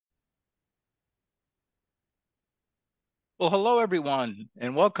Well, hello, everyone,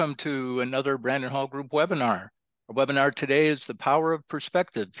 and welcome to another Brandon Hall Group webinar. Our webinar today is The Power of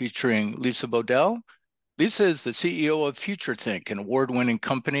Perspective, featuring Lisa Bodell. Lisa is the CEO of FutureThink, an award-winning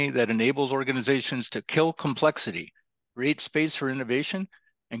company that enables organizations to kill complexity, create space for innovation,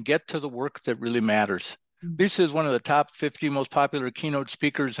 and get to the work that really matters. Lisa is one of the top 50 most popular keynote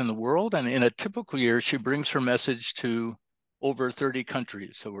speakers in the world, and in a typical year, she brings her message to over 30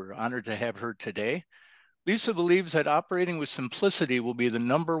 countries. So we're honored to have her today. Lisa believes that operating with simplicity will be the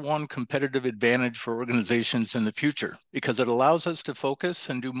 #1 competitive advantage for organizations in the future because it allows us to focus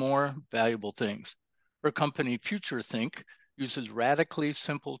and do more valuable things. Her company, FutureThink, uses radically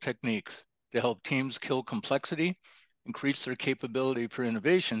simple techniques to help teams kill complexity, increase their capability for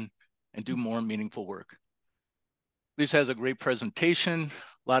innovation, and do more meaningful work. Lisa has a great presentation,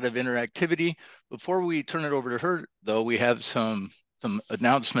 a lot of interactivity. Before we turn it over to her, though, we have some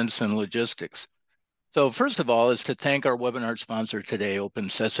announcements and logistics. So first of all is to thank our webinar sponsor today,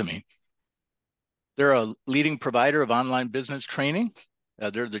 OpenSesame. They're a leading provider of online business training.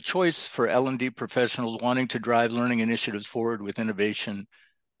 They're the choice for L&D professionals wanting to drive learning initiatives forward with innovation,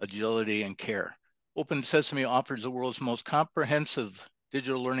 agility, and care. OpenSesame offers the world's most comprehensive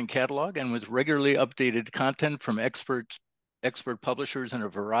digital learning catalog and with regularly updated content from expert publishers in a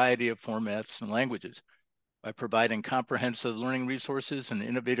variety of formats and languages. By providing comprehensive learning resources and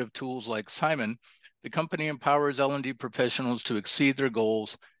innovative tools like Simon, the company empowers L&D professionals to exceed their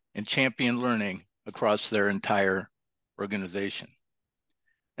goals and champion learning across their entire organization.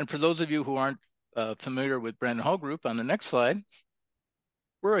 And for those of you who aren't familiar with Brandon Hall Group, on the next slide,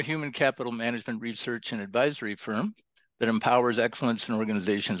 we're a human capital management research and advisory firm that empowers excellence in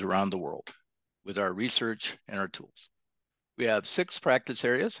organizations around the world with our research and our tools. We have 6 practice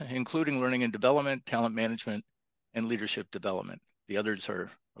areas, including learning and development, talent management, and leadership development. The others are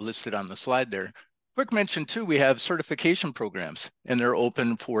listed on the slide there. Quick mention too, we have certification programs, and they're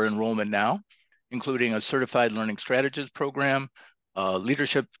open for enrollment now, including a certified learning strategist program,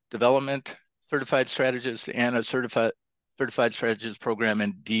 leadership development certified strategist, and a certified strategist program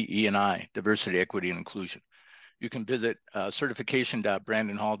in DE&I, diversity, equity, and inclusion. You can visit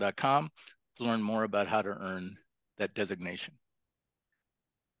certification.brandonhall.com to learn more about how to earn that designation.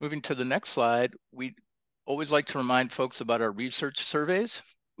 Moving to the next slide, we always like to remind folks about our research surveys.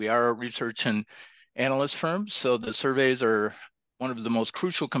 We are a research and analyst firm, so the surveys are one of the most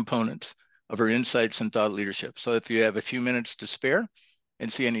crucial components of our insights and thought leadership. So if you have a few minutes to spare and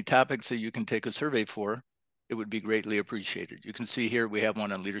see any topics that you can take a survey for, it would be greatly appreciated. You can see here we have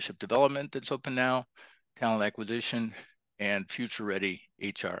one on leadership development that's open now, talent acquisition, and future-ready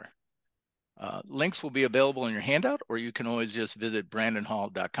HR. Links will be available in your handout, or you can always just visit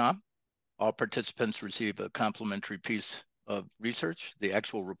brandonhall.com. All participants receive a complimentary piece of research, the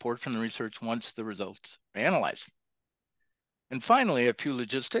actual report from the research, once the results are analyzed. And finally, a few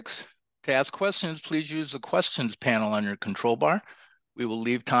logistics. To ask questions, please use the questions panel on your control bar. We will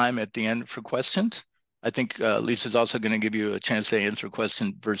leave time at the end for questions. I think Lisa's also going to give you a chance to answer a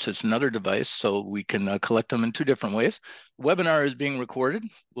question versus another device, so we can collect them in 2 different ways. The webinar is being recorded.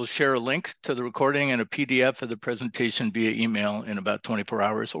 We'll share a link to the recording and a PDF of the presentation via email in about 24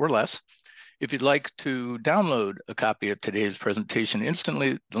 hours or less. If you'd like to download a copy of today's presentation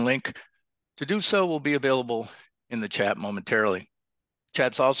instantly, the link to do so will be available in the chat momentarily.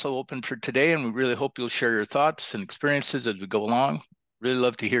 Chat's also open for today, and we really hope you'll share your thoughts and experiences as we go along. Really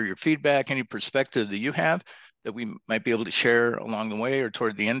love to hear your feedback, any perspective that you have that we might be able to share along the way or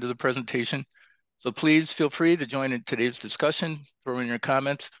toward the end of the presentation. So please feel free to join in today's discussion, throw in your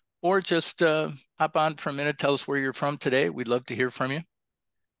comments, or just hop on for a minute, tell us where you're from today. We'd love to hear from you.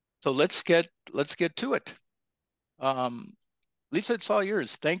 So let's get to it. Lisa, it's all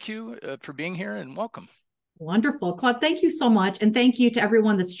yours. Thank you for being here and welcome. Wonderful. Claude, thank you so much. And thank you to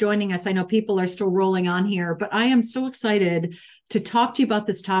everyone that's joining us. I know people are still rolling on here, but I am so excited to talk to you about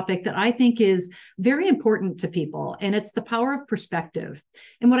this topic that I think is very important to people. And it's the power of perspective.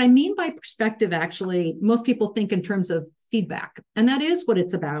 And what I mean by perspective, actually, most people think in terms of feedback, and that is what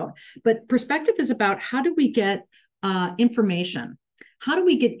it's about. But perspective is about how do we get information? How do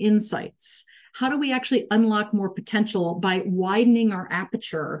we get insights? How do we actually unlock more potential by widening our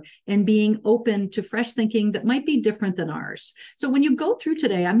aperture and being open to fresh thinking that might be different than ours? So when you go through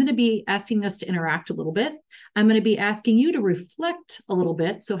today, I'm going to be asking us to interact a little bit. I'm going to be asking you to reflect a little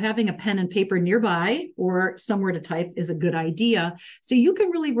bit. So having a pen and paper nearby or somewhere to type is a good idea. So you can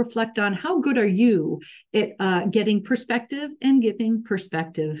really reflect on how good are you at getting perspective and giving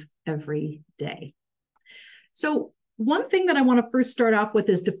perspective every day. So one thing that I want to first start off with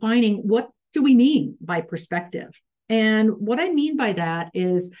is defining what do we mean by perspective? And what I mean by that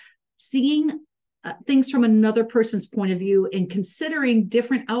is seeing things from another person's point of view and considering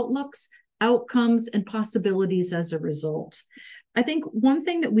different outlooks, outcomes, and possibilities as a result. I think one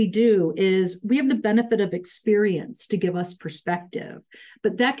thing that we do is we have the benefit of experience to give us perspective,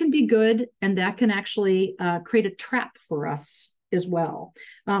 but that can be good and that can actually create a trap for us as well.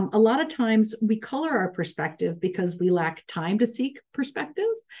 A lot of times we color our perspective because we lack time to seek perspective,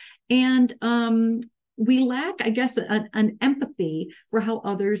 and we lack, I guess, an empathy for how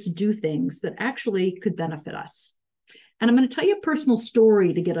others do things that actually could benefit us. And I'm going to tell you a personal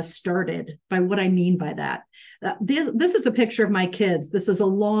story to get us started by what I mean by that. This is a picture of my kids. This is a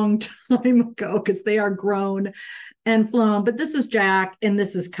long time ago because they are grown and flown, but this is Jack and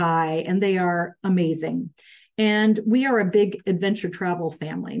this is Kai, and they are amazing. And we are a big adventure travel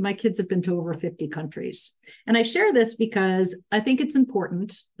family. My kids have been to over 50 countries. And I share this because I think it's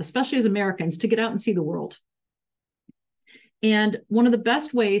important, especially as Americans, to get out and see the world. And one of the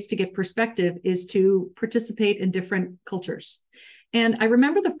best ways to get perspective is to participate in different cultures. And I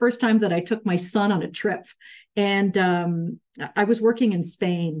remember the first time that I took my son on a trip, and I was working in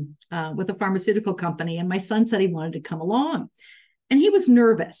Spain with a pharmaceutical company, and my son said he wanted to come along. And he was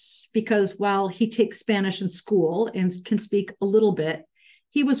nervous because while he takes Spanish in school and can speak a little bit,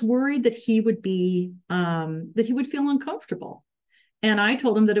 he was worried that he would be that he would feel uncomfortable. And I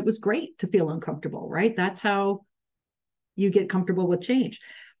told him that it was great to feel uncomfortable, right? That's how you get comfortable with change.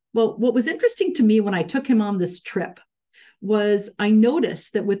 Well, what was interesting to me when I took him on this trip was I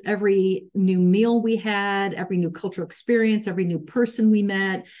noticed that with every new meal we had, every new cultural experience, every new person we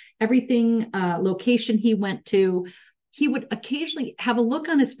met, everything, location he went to, he would occasionally have a look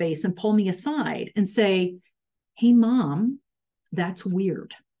on his face and pull me aside and say, "Hey, Mom, that's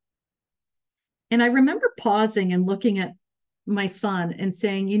weird." And I remember pausing and looking at my son and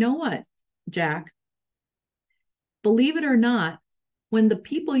saying, "You know what, Jack? Believe it or not, when the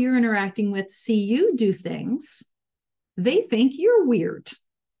people you're interacting with see you do things, they think you're weird."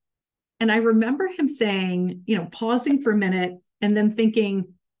 And I remember him saying, pausing for a minute and then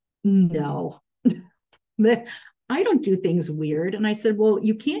thinking, "No, I don't do things weird." And I said, "Well,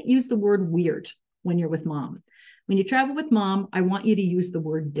 you can't use the word weird when you're with Mom. When you travel with Mom, I want you to use the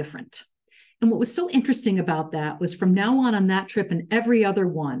word different." And what was so interesting about that was from now on that trip and every other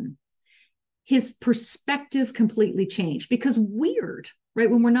one, his perspective completely changed, because weird, right,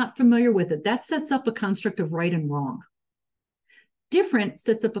 when we're not familiar with it, that sets up a construct of right and wrong. Different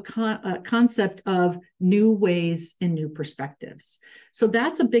sets up a concept of new ways and new perspectives. So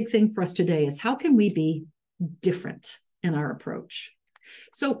that's a big thing for us today, is how can we be different in our approach?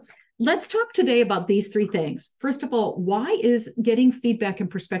 So let's talk today about these three things. First of all, why is getting feedback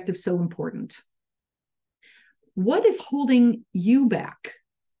and perspective so important? What is holding you back,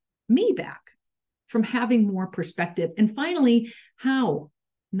 me back, from having more perspective? And finally, how?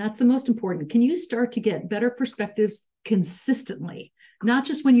 And that's the most important. Can you start to get better perspectives consistently, not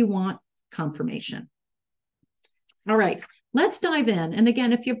just when you want confirmation? All right, let's dive in. And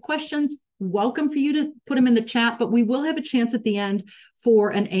again, if you have questions, welcome for you to put them in the chat, but we will have a chance at the end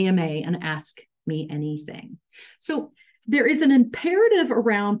for an AMA, and Ask Me Anything. So there is an imperative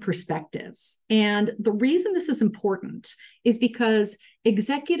around perspectives. And the reason this is important is because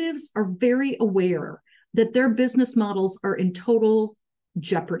executives are very aware that their business models are in total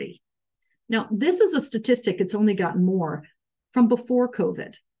jeopardy. Now, this is a statistic, it's only gotten more from before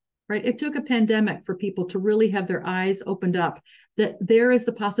COVID, right? It took a pandemic for people to really have their eyes opened up that there is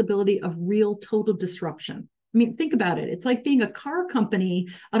the possibility of real total disruption. I mean, think about it. It's like being a car company,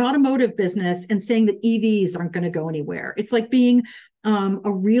 an automotive business, and saying that EVs aren't going to go anywhere. It's like being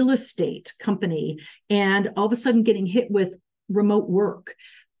a real estate company and all of a sudden getting hit with remote work.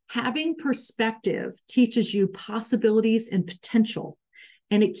 Having perspective teaches you possibilities and potential,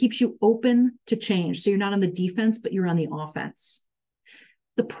 and it keeps you open to change. So you're not on the defense, but you're on the offense.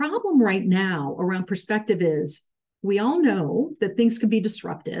 The problem right now around perspective is we all know that things could be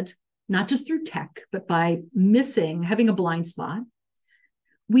disrupted, not just through tech, but by having a blind spot.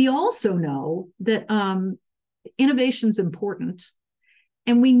 We also know that innovation is important,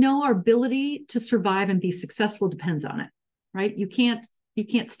 and we know our ability to survive and be successful depends on it, right? You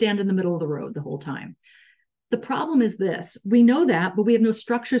can't stand in the middle of the road the whole time. The problem is this: we know that, but we have no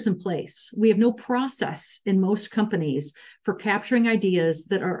structures in place. We have no process in most companies for capturing ideas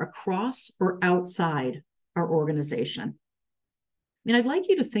that are across or outside our organization. I mean, I'd like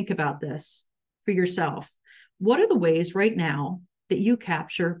you to think about this for yourself. What are the ways right now that you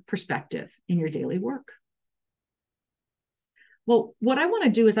capture perspective in your daily work? Well, what I want to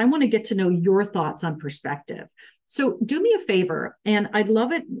do is I want to get to know your thoughts on perspective. So do me a favor, and I'd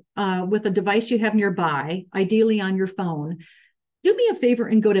love it with a device you have nearby, ideally on your phone. do me a favor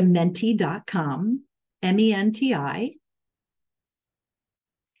and go to menti.com, MENTI,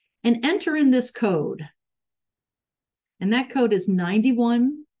 and enter in this code. And that code is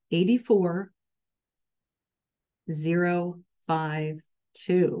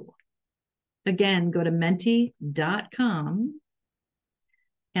 9184052. Again, go to menti.com,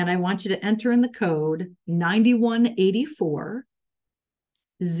 and I want you to enter in the code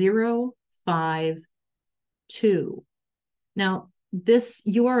 9184052. Now, this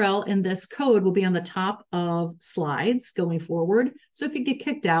URL and this code will be on the top of slides going forward. So if you get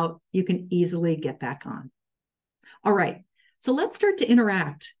kicked out, you can easily get back on. All right, so let's start to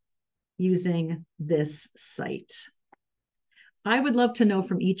interact using this site. I would love to know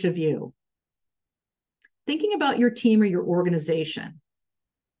from each of you, thinking about your team or your organization,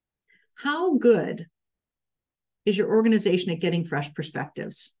 how good is your organization at getting fresh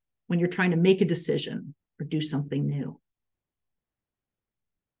perspectives when you're trying to make a decision or do something new?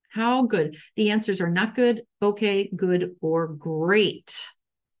 How good? The answers are not good, okay, good, or great.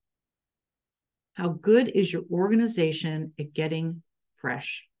 How good is your organization at getting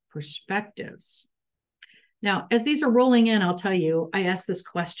fresh perspectives? Now, as these are rolling in, I'll tell you, I ask this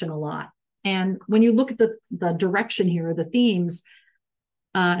question a lot. And when you look at the direction here, the themes,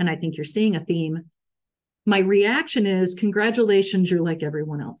 and I think you're seeing a theme, my reaction is, congratulations, you're like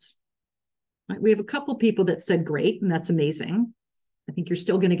everyone else. Right? We have a couple people that said great, and that's amazing. I think you're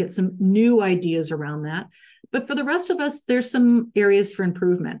still going to get some new ideas around that. But for the rest of us, there's some areas for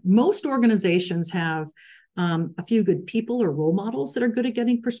improvement. Most organizations have a few good people or role models that are good at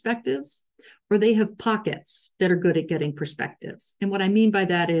getting perspectives, or they have pockets that are good at getting perspectives. And what I mean by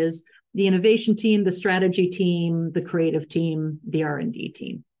that is the innovation team, the strategy team, the creative team, the R&D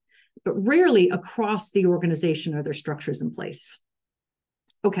team. But rarely across the organization are there structures in place.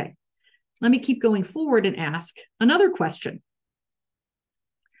 Okay, let me keep going forward and ask another question.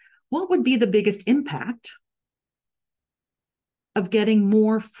 What would be the biggest impact of getting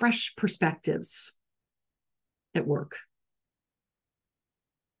more fresh perspectives at work?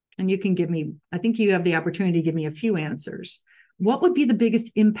 And you can give me, I think you have the opportunity to give me a few answers. What would be the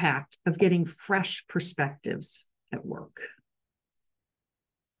biggest impact of getting fresh perspectives at work?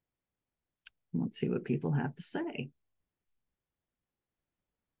 Let's see what people have to say.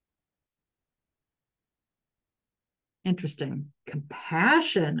 Interesting.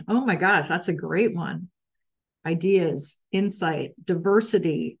 Compassion. Oh my gosh, that's a great one. Ideas, insight,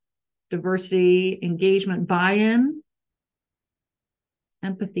 diversity, engagement, buy-in,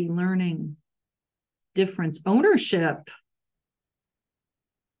 empathy, learning, difference, ownership,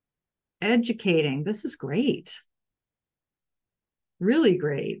 educating. This is great. Really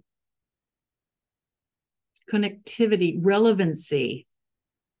great. Connectivity, relevancy,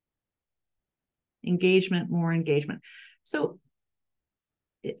 engagement, more engagement. So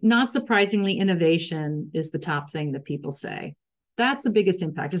not surprisingly, innovation is the top thing that people say. That's the biggest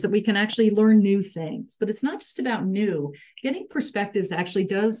impact, is that we can actually learn new things. But it's not just about new. Getting perspectives actually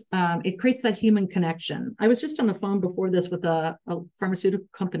does, it creates that human connection. I was just on the phone before this with a pharmaceutical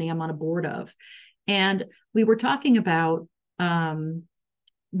company I'm on a board of. And we were talking about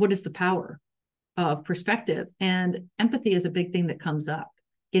what is the power of perspective. And empathy is a big thing that comes up.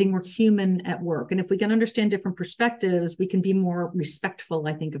 Getting more human at work. And if we can understand different perspectives, we can be more respectful,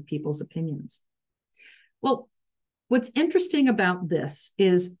 I think, of people's opinions. Well, what's interesting about this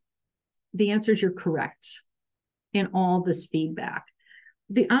is the answers you're correct in all this feedback.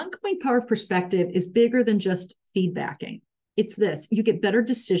 The ongoing power of perspective is bigger than just feedbacking. It's this: you get better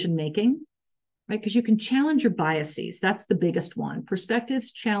decision-making, right? Because you can challenge your biases. That's the biggest one.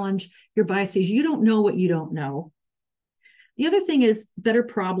 Perspectives challenge your biases. You don't know what you don't know. The other thing is better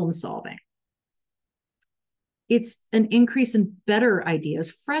problem solving. It's an increase in better ideas,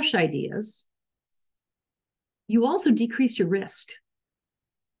 fresh ideas. You also decrease your risk.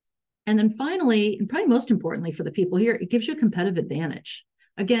 And then finally, and probably most importantly for the people here, it gives you a competitive advantage.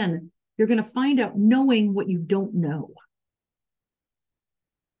 Again, you're going to find out knowing what you don't know.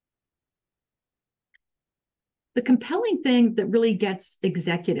 The compelling thing that really gets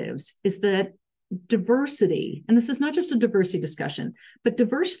executives is that diversity, and this is not just a diversity discussion, but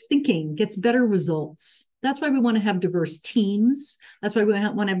diverse thinking gets better results. That's why we want to have diverse teams. That's why we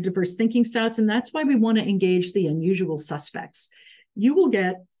want to have diverse thinking styles. And that's why we want to engage the unusual suspects. You will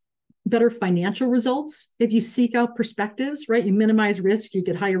get better financial results if you seek out perspectives, right? You minimize risk, you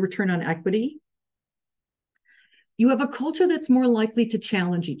get higher return on equity. You have a culture that's more likely to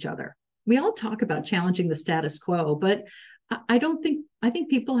challenge each other. We all talk about challenging the status quo, but I think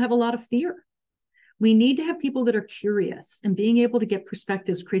people have a lot of fear. We need to have people that are curious, and being able to get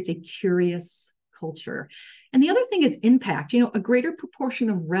perspectives creates a curious culture. And the other thing is impact. A greater proportion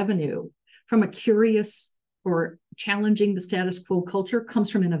of revenue from a curious or challenging the status quo culture comes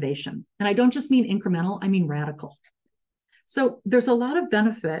from innovation. And I don't just mean incremental, I mean radical. So there's a lot of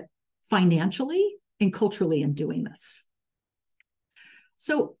benefit financially and culturally in doing this.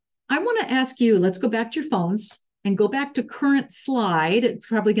 So I want to ask you, let's go back to your phones and go back to current slide. It's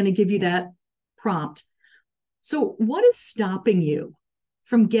probably going to give you that prompt. So what is stopping you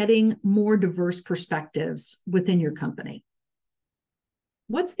from getting more diverse perspectives within your company?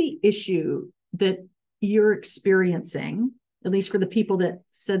 What's the issue that you're experiencing, at least for the people that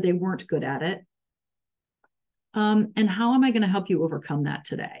said they weren't good at it? And how am I going to help you overcome that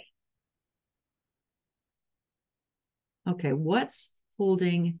today? Okay, what's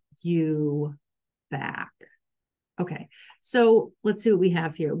holding you back? Okay, so let's see what we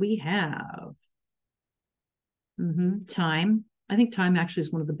have here. We have time. I think time actually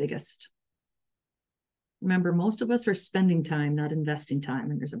is one of the biggest. Remember, most of us are spending time, not investing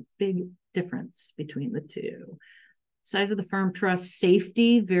time, and there's a big difference between the two. Size of the firm, trust,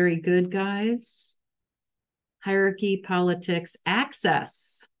 safety, very good, guys. Hierarchy, politics,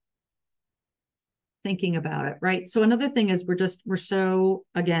 access. Thinking about it, right? So another thing is we're so,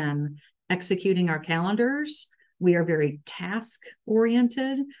 again, executing our calendars. We are very task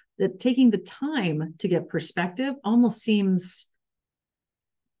oriented that taking the time to get perspective almost seems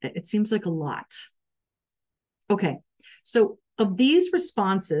like a lot. Okay, so of these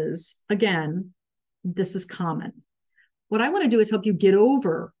responses, again, this is common. What I want to do is help you get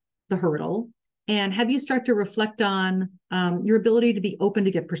over the hurdle and have you start to reflect on your ability to be open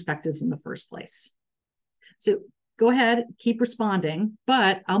to get perspectives in the first place. So go ahead, keep responding,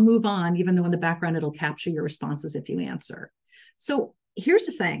 but I'll move on, even though in the background it'll capture your responses if you answer. So here's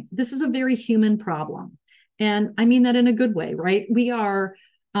the thing. This is a very human problem. And I mean that in a good way, right? We are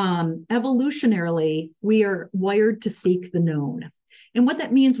evolutionarily, we are wired to seek the known. And what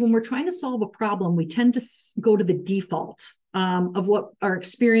that means when we're trying to solve a problem, we tend to go to the default of what our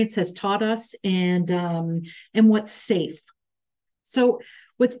experience has taught us and what's safe. So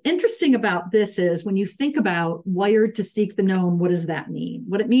what's interesting about this is when you think about wired to seek the known, what does that mean?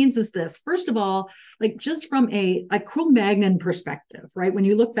 What it means is this. First of all, like just from a Cro-Magnon perspective, right? When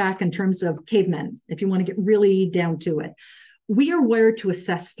you look back in terms of cavemen, if you want to get really down to it, we are wired to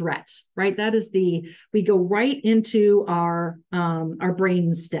assess threat, right? That is we go right into our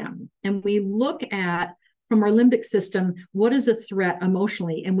brain stem and we look at from our limbic system, what is a threat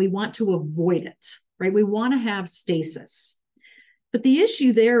emotionally? And we want to avoid it, right? We want to have stasis. But the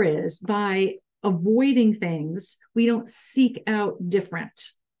issue there is by avoiding things, we don't seek out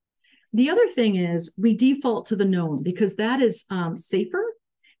different. The other thing is we default to the known because that is safer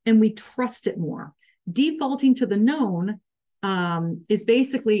and we trust it more. Defaulting to the known is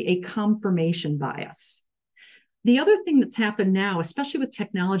basically a confirmation bias. The other thing that's happened now, especially with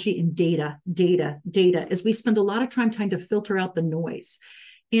technology and data, is we spend a lot of time trying to filter out the noise.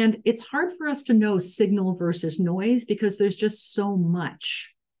 And it's hard for us to know signal versus noise because there's just so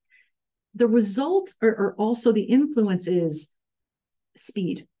much. The result or also the influence is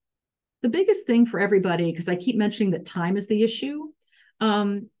speed. The biggest thing for everybody, because I keep mentioning that time is the issue,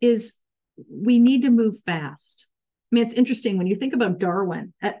 is we need to move fast. I mean, it's interesting when you think about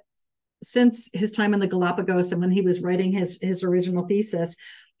Darwin, since his time in the Galapagos and when he was writing his original thesis,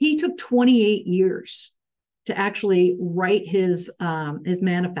 he took 28 years to actually write his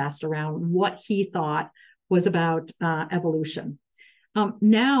manifest around what he thought was about evolution.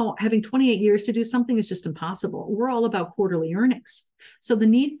 Now, having 28 years to do something is just impossible. We're all about quarterly earnings. So the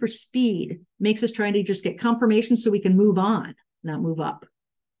need for speed makes us try to just get confirmation so we can move on, not move up.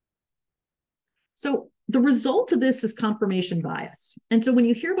 So the result of this is confirmation bias. And so when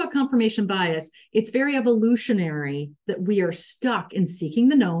you hear about confirmation bias, it's very evolutionary that we are stuck in seeking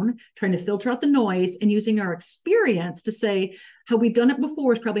the known, trying to filter out the noise and using our experience to say how we've done it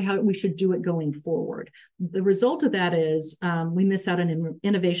before is probably how we should do it going forward. The result of that is we miss out on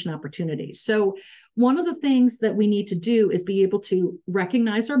innovation opportunities. So one of the things that we need to do is be able to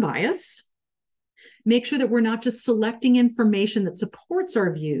recognize our bias, make sure that we're not just selecting information that supports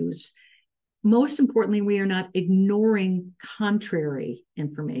our views. Most importantly, we are not ignoring contrary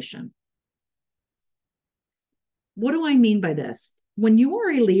information. What do I mean by this? When you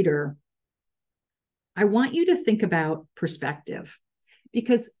are a leader, I want you to think about perspective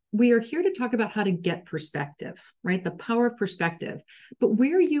because we are here to talk about how to get perspective, right? The power of perspective, but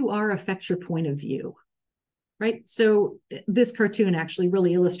where you are affects your point of view, right? So this cartoon actually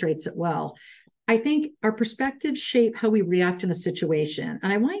really illustrates it well. I think our perspectives shape how we react in a situation.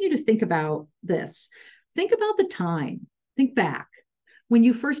 And I want you to think about this. Think about the time. Think back when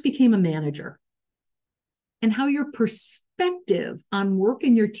you first became a manager. and how your perspective on work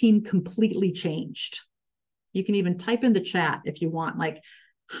in your team completely changed. You can even type in the chat if you want, like,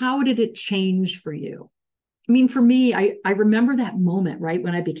 how did it change for you? I mean, for me, I remember that moment, right,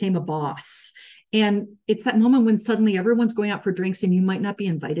 when I became a boss. And it's that moment when suddenly everyone's going out for drinks and you might not be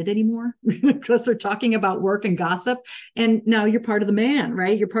invited anymore because they're talking about work and gossip. And now you're part of the man,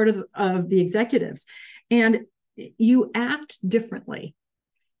 right? You're part of the executives. And you act differently.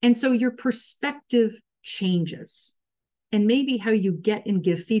 And so your perspective changes. And maybe how you get and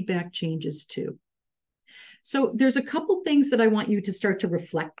give feedback changes too. So there's a couple things that I want you to start to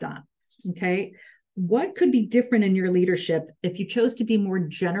reflect on, okay? What could be different in your leadership if you chose to be more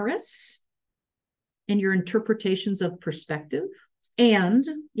generous in your interpretations of perspective? And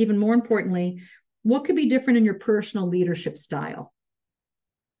even more importantly, what could be different in your personal leadership style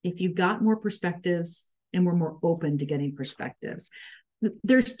if you got more perspectives and were more open to getting perspectives?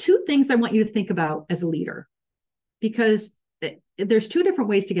 There's two things I want you to think about as a leader, because there's two different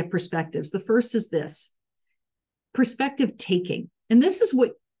ways to get perspectives. The first is this: perspective taking. And this is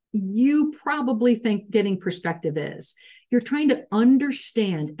what you probably think getting perspective is. You're trying to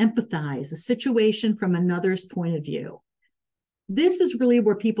understand, empathize a situation from another's point of view. This is really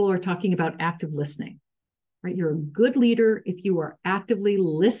where people are talking about active listening, right? You're a good leader if you are actively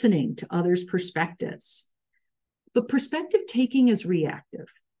listening to others' perspectives. But perspective taking is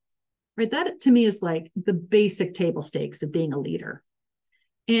reactive, right? That to me is like the basic table stakes of being a leader.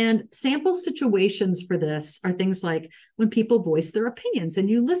 And sample situations for this are things like when people voice their opinions and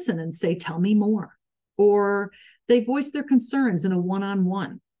you listen and say, tell me more, or they voice their concerns in a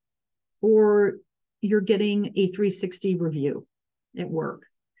one-on-one, or you're getting a 360 review at work.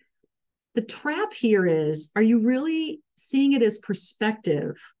 The trap here is, are you really seeing it as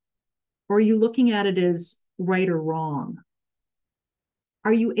perspective, or are you looking at it as right or wrong?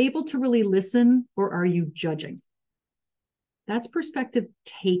 Are you able to really listen, or are you judging? That's perspective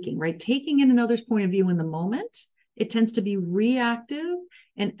taking, right? Taking in another's point of view in the moment. It tends to be reactive,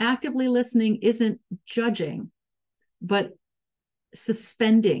 and actively listening isn't judging, but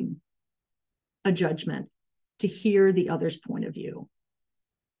suspending a judgment to hear the other's point of view.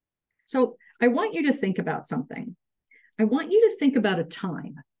 So I want you to think about something. I want you to think about a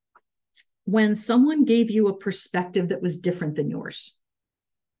time when someone gave you a perspective that was different than yours.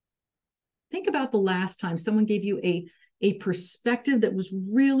 Think about the last time someone gave you a perspective that was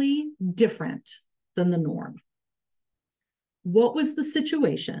really different than the norm. What was the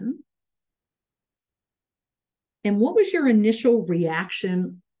situation? And what was your initial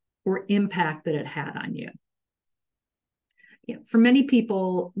reaction or impact that it had on you? For many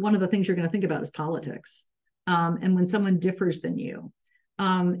people, one of the things you're going to think about is politics. And when someone differs than you,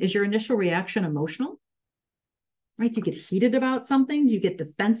 is your initial reaction emotional? Right? Do you get heated about something? Do you get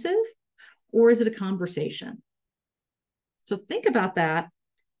defensive? Or is it a conversation? So think about that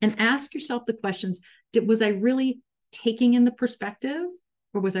and ask yourself the questions. Was I really taking in the perspective,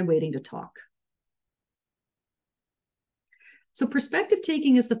 or was I waiting to talk? So perspective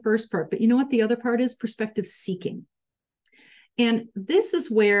taking is the first part, but you know what the other part is? Perspective seeking. And this is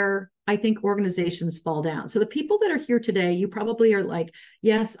where I think organizations fall down. So the people that are here today, you probably are like,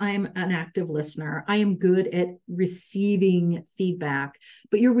 yes, I am an active listener. I am good at receiving feedback,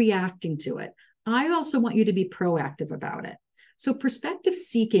 but you're reacting to it. I also want you to be proactive about it. So perspective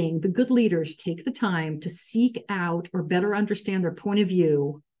seeking, the good leaders take the time to seek out or better understand their point of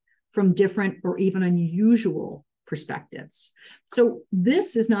view from different or even unusual perspectives. So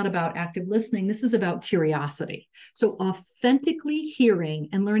this is not about active listening. This is about curiosity. So authentically hearing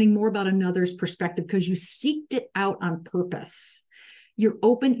and learning more about another's perspective because you seeked it out on purpose. You're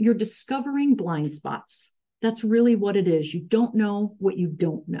open, you're discovering blind spots. That's really what it is. You don't know what you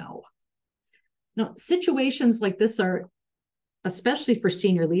don't know. Now, situations like this are, especially for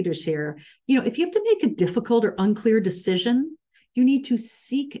senior leaders here, if you have to make a difficult or unclear decision, you need to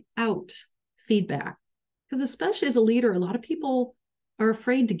seek out feedback. Because especially as a leader, a lot of people are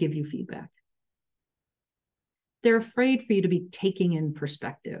afraid to give you feedback. They're afraid for you to be taking in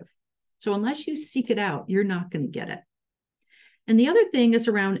perspective. So unless you seek it out, you're not going to get it. And the other thing is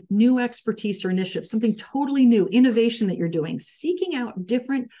around new expertise or initiative, something totally new, innovation that you're doing. Seeking out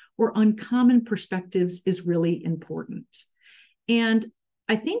different or uncommon perspectives is really important. And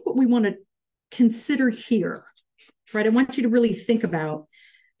I think what we want to consider here, right? I want you to really think of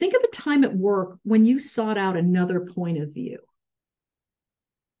a time at work when you sought out another point of view.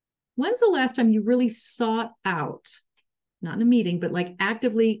 When's the last time you really sought out, not in a meeting, but like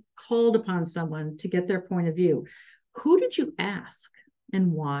actively called upon someone to get their point of view? Who did you ask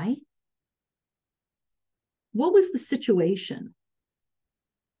and why? What was the situation?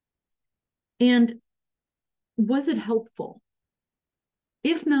 And Was it helpful?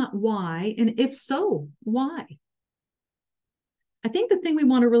 If not, why? And if so, why? I think the thing we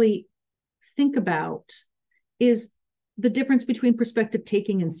want to really think about is the difference between perspective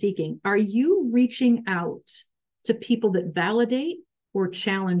taking and seeking. Are you reaching out to people that validate or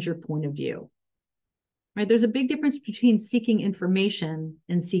challenge your point of view? Right? There's a big difference between seeking information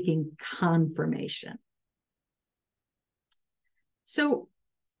and seeking confirmation. So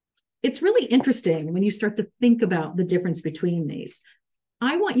it's really interesting when you start to think about the difference between these.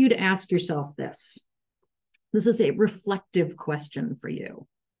 I want you to ask yourself this. This is a reflective question for you.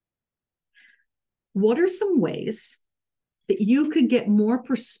 What are some ways that you could get more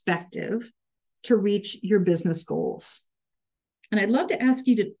perspective to reach your business goals? And I'd love to ask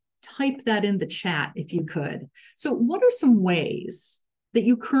you to type that in the chat if you could. So what are some ways that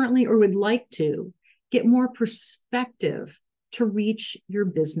you currently or would like to get more perspective to reach your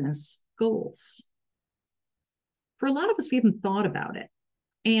business goals? For a lot of us, we haven't thought about it.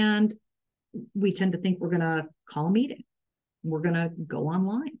 And we tend to think we're going to call a meeting. We're going to go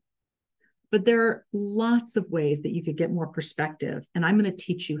online. But there are lots of ways that you could get more perspective. And I'm going to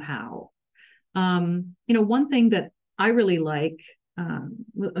teach you how. One thing that I really like,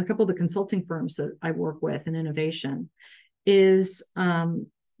 a couple of the consulting firms that I work with in innovation is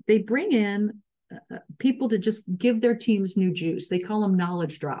they bring in people to just give their teams new juice. They call them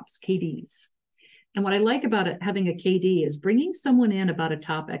knowledge drops, KDs. And what I like about it, having a KD, is bringing someone in about a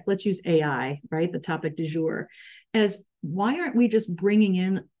topic. Let's use AI, right? The topic du jour, as why aren't we just bringing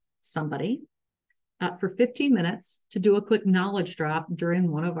in somebody for 15 minutes to do a quick knowledge drop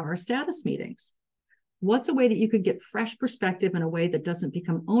during one of our status meetings? What's a way that you could get fresh perspective in a way that doesn't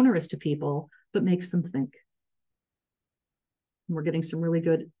become onerous to people, but makes them think? And we're getting some really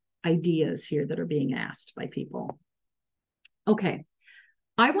good ideas here that are being asked by people. Okay.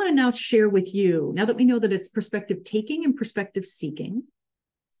 I want to now share with you, now that we know that it's perspective taking and perspective seeking,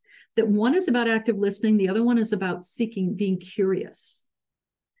 that one is about active listening, the other one is about seeking, being curious.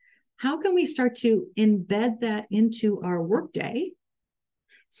 How can we start to embed that into our workday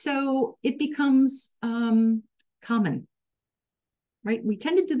so it becomes common, right? We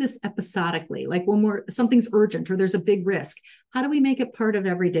tend to do this episodically, like when something's urgent or there's a big risk. How do we make it part of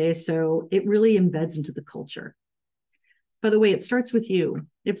every day so it really embeds into the culture? By the way, it starts with you.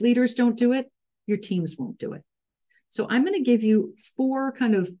 If leaders don't do it, your teams won't do it. So I'm going to give you 4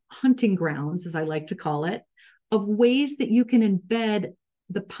 kind of hunting grounds, as I like to call it, of ways that you can embed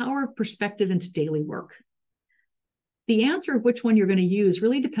the power of perspective into daily work. The answer of which one you're going to use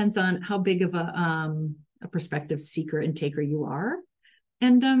really depends on how big of a perspective seeker and taker you are,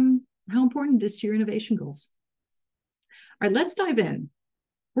 and how important it is to your innovation goals. All right, let's dive in.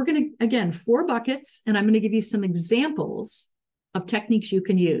 We're going to, again, 4 buckets, and I'm going to give you some examples of techniques you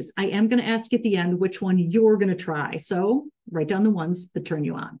can use. I am going to ask at the end which one you're going to try. So write down the ones that turn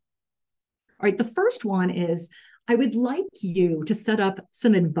you on. All right, the first one is, I would like you to set up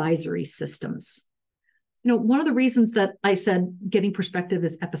some advisory systems. One of the reasons that I said getting perspective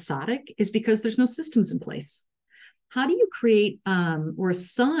is episodic is because there's no systems in place. How do you create or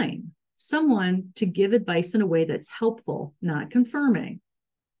assign someone to give advice in a way that's helpful, not confirming,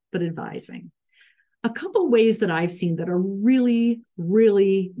 but advising? A couple ways that I've seen that are really,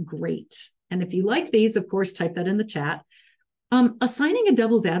 really great. And if you like these, of course, type that in the chat. Assigning a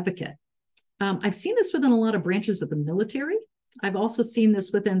devil's advocate. I've seen this within a lot of branches of the military. I've also seen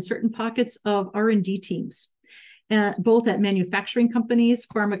this within certain pockets of R&D teams, both at manufacturing companies,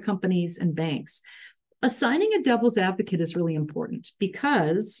 pharma companies, and banks. Assigning a devil's advocate is really important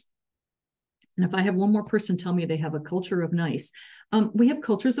because, and if I have one more person tell me they have a culture of nice, we have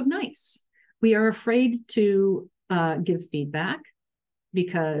cultures of nice. We are afraid to give feedback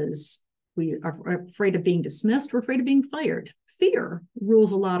because we are afraid of being dismissed. We're afraid of being fired. Fear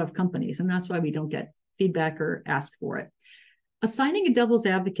rules a lot of companies, and that's why we don't get feedback or ask for it. Assigning a devil's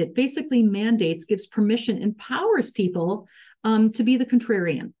advocate basically mandates, gives permission, empowers people to be the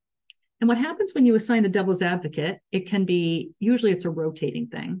contrarian. And what happens when you assign a devil's advocate, it can be, usually it's a rotating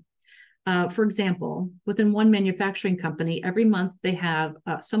thing. For example, within one manufacturing company, every month they have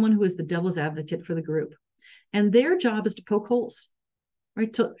someone who is the devil's advocate for the group. And their job is to poke holes,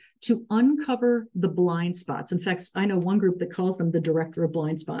 right? To uncover the blind spots. In fact, I know one group that calls them the director of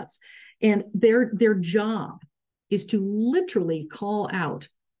blind spots. And their job is to literally call out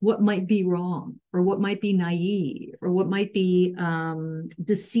what might be wrong or what might be naive or what might be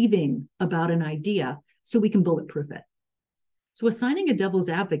deceiving about an idea so we can bulletproof it. So assigning a devil's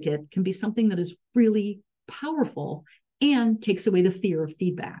advocate can be something that is really powerful and takes away the fear of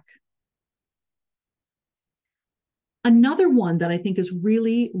feedback. Another one that I think is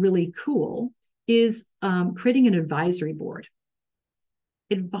really, really cool is creating an advisory board.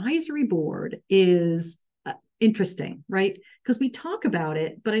 Advisory board is interesting, right? Because we talk about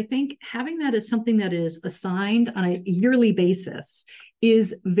it, but I think having that as something that is assigned on a yearly basis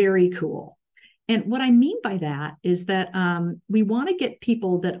is very cool. And what I mean by that is that we want to get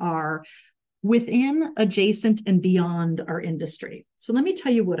people that are within, adjacent, and beyond our industry. So let me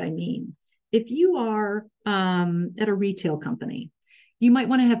tell you what I mean. If you are at a retail company, you might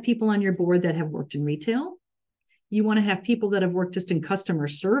want to have people on your board that have worked in retail. You want to have people that have worked just in customer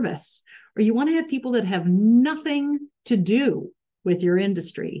service, or you want to have people that have nothing to do with your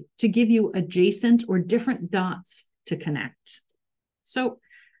industry to give you adjacent or different dots to connect. So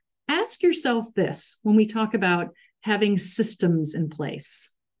ask yourself this when we talk about having systems in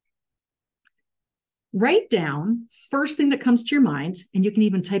place. Write down first thing that comes to your mind, and you can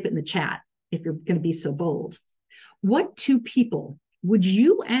even type it in the chat if you're going to be so bold. What two people would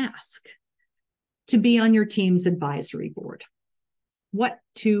you ask to be on your team's advisory board? What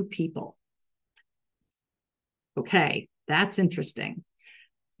two people? Okay, that's interesting.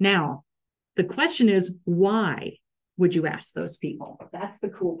 Now, the question is, why would you ask those people? That's the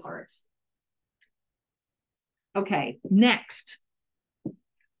cool part. Okay, next.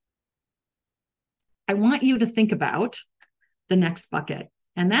 I want you to think about the next bucket,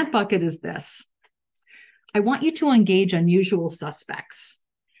 and that bucket is this. I want you to engage unusual suspects.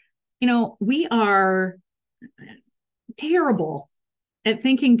 You know, we are terrible at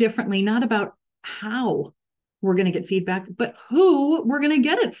thinking differently, not about how we're going to get feedback, but who we're going to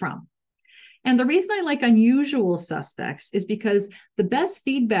get it from. And the reason I like unusual suspects is because the best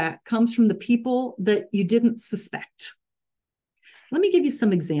feedback comes from the people that you didn't suspect. Let me give you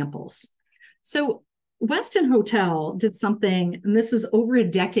some examples. So Westin Hotel did something, and this is over a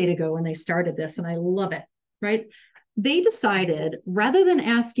decade ago when they started this, and I love it, right? They decided, rather than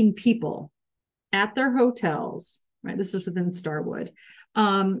asking people at their hotels, right, this was within Starwood,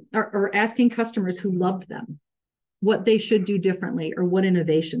 or asking customers who loved them what they should do differently or what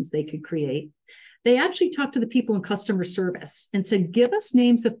innovations they could create, they actually talked to the people in customer service and said, give us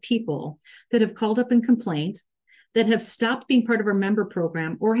names of people that have called up and complained, that have stopped being part of our member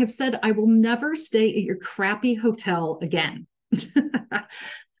program, or have said, I will never stay at your crappy hotel again.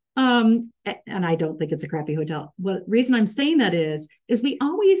 And I don't think it's a crappy hotel. The reason I'm saying that is we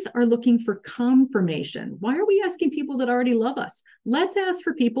always are looking for confirmation. Why are we asking people that already love us? Let's ask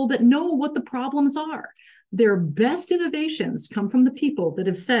for people that know what the problems are. Their best innovations come from the people that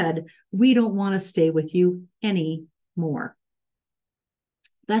have said, we don't want to stay with you anymore.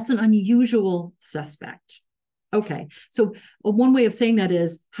 That's an unusual suspect. Okay, so one way of saying that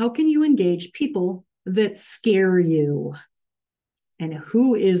is, how can you engage people that scare you? And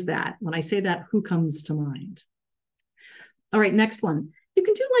who is that? When I say that, who comes to mind? All right, next one. You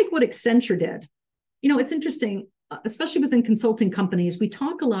can do like what Accenture did. You know, it's interesting, especially within consulting companies, we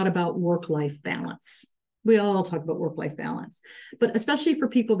talk a lot about work-life balance. We all talk about work-life balance, but especially for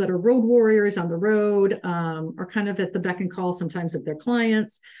people that are road warriors on the road, or kind of at the beck and call sometimes of their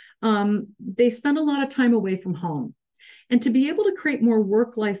clients, they spend a lot of time away from home. And to be able to create more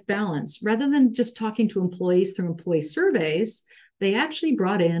work-life balance, rather than just talking to employees through employee surveys, they actually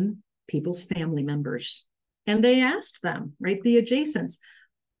brought in people's family members. And they asked them, right, the adjacents,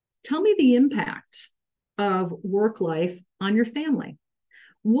 tell me the impact of work life on your family.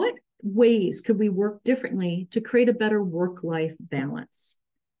 What ways could we work differently to create a better work-life balance?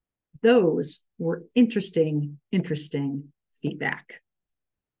 Those were interesting feedback.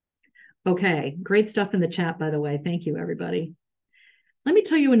 Okay, great stuff in the chat, by the way. Thank you, everybody. Let me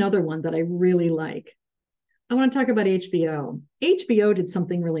tell you another one that I really like. I want to talk about HBO. HBO did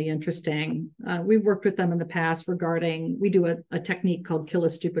something really interesting. We've worked with them in the past regarding, we do a technique called Kill a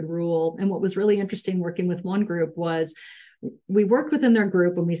Stupid Rule. And what was really interesting working with one group was we worked within their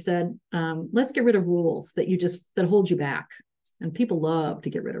group and we said, let's get rid of rules that hold you back. And people love to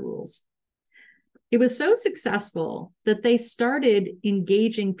get rid of rules. It was so successful that they started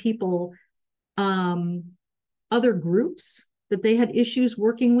engaging people, other groups that they had issues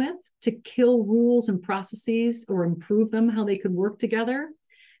working with, to kill rules and processes or improve them, how they could work together.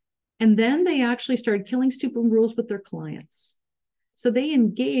 And then they actually started killing stupid rules with their clients. So they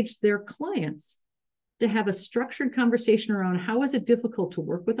engaged their clients to have a structured conversation around how is it difficult to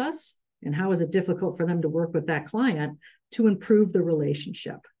work with us and how is it difficult for them to work with that client to improve the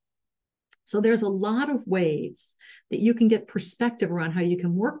relationship. So there's a lot of ways that you can get perspective around how you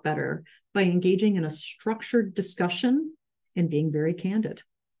can work better by engaging in a structured discussion and being very candid.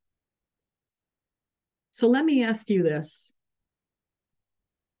 So let me ask you this.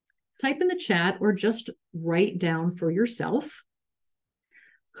 Type in the chat or just write down for yourself.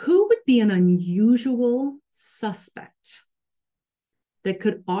 Who would be an unusual suspect that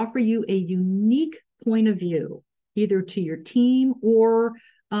could offer you a unique point of view, either to your team or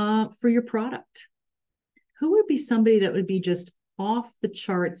for your product? Who would be somebody that would be just off the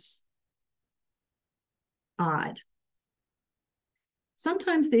charts odd?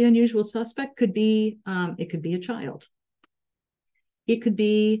 Sometimes the unusual suspect could be, it could be a child. It could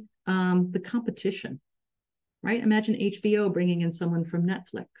be the competition, right? Imagine HBO bringing in someone from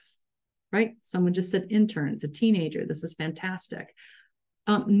Netflix, right? Someone just said interns, a teenager. This is fantastic.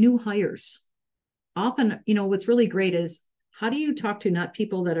 New hires. Often, what's really great is how do you talk to not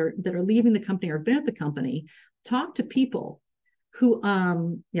people that are leaving the company or have been at the company? Talk to people who,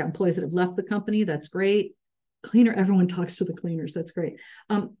 employees that have left the company. That's great. Cleaner, everyone talks to the cleaners. That's great.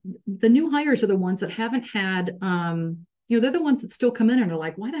 The new hires are the ones that haven't had, they're the ones that still come in and are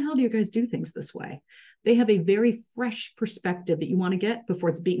like, why the hell do you guys do things this way? They have a very fresh perspective that you want to get before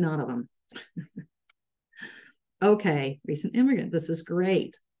it's beaten out of them. Okay, recent immigrant. This is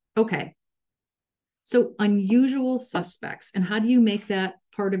great. Okay. So unusual suspects, and how do you make that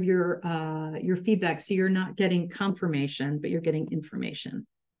part of your feedback so you're not getting confirmation, but you're getting information?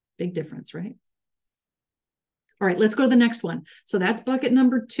 Big difference, right? All right, let's go to the next one. So that's bucket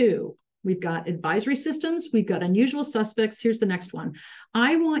number 2. We've got advisory systems. We've got unusual suspects. Here's the next one.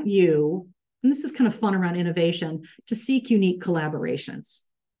 I want you, and this is kind of fun around innovation, to seek unique collaborations.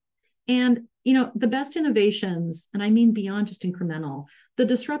 And, the best innovations, and I mean beyond just incremental, the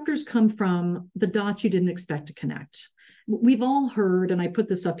disruptors come from the dots you didn't expect to connect. We've all heard, and I put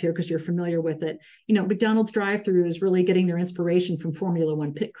this up here because you're familiar with it, McDonald's drive-thru is really getting their inspiration from Formula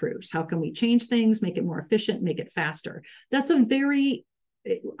One pit crews. How can we change things, make it more efficient, make it faster? That's a very,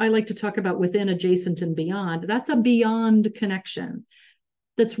 I like to talk about within, adjacent, and beyond. That's a beyond connection.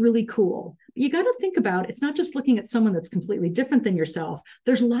 That's really cool. You got to think about, it's not just looking at someone that's completely different than yourself.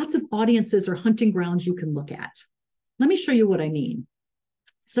 There's lots of audiences or hunting grounds you can look at. Let me show you what I mean.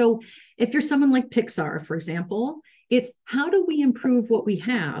 So if you're someone like Pixar, for example, it's how do we improve what we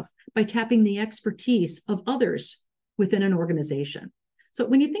have by tapping the expertise of others within an organization? So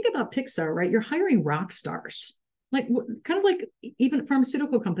when you think about Pixar, right, you're hiring rock stars. Like kind of like even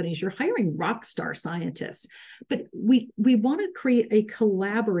pharmaceutical companies, you're hiring rock star scientists, but we want to create a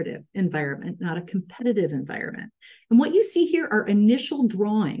collaborative environment, not a competitive environment. And what you see here are initial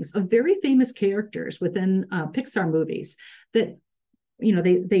drawings of very famous characters within Pixar movies that,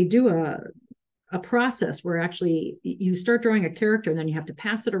 they do a process where actually you start drawing a character and then you have to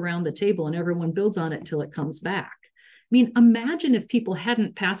pass it around the table and everyone builds on it till it comes back. I mean, imagine if people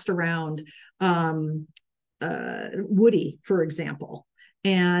hadn't passed around Woody, for example,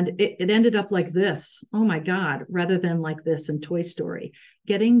 and it ended up like this. Oh my God, rather than like this in Toy Story.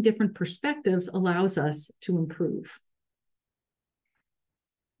 Getting different perspectives allows us to improve.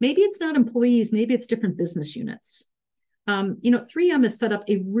 Maybe it's not employees, maybe it's different business units. 3M has set up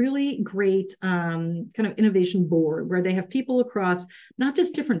a really great kind of innovation board where they have people across not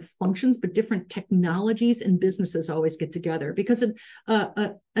just different functions, but different technologies and businesses always get together because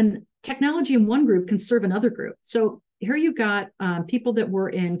an technology in one group can serve another group. So here you've got people that were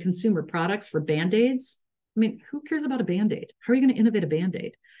in consumer products for Band-Aids. I mean, who cares about a Band-Aid? How are you going to innovate a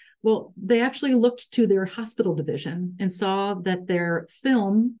Band-Aid? Well, they actually looked to their hospital division and saw that their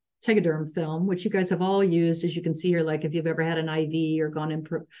film, Tegaderm film, which you guys have all used, as you can see here, like if you've ever had an IV or gone in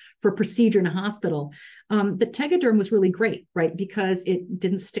for a procedure in a hospital, the Tegaderm was really great, right? Because it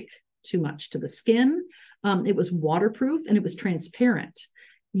didn't stick too much to the skin. It was waterproof and it was transparent.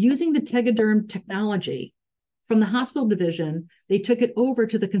 Using the Tegaderm technology from the hospital division, they took it over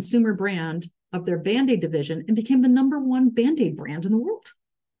to the consumer brand of their Band-Aid division and became the #1 Band-Aid brand in the world.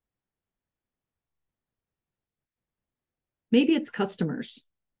 Maybe it's customers.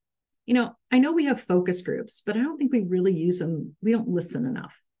 I know we have focus groups, but I don't think we really use them. We don't listen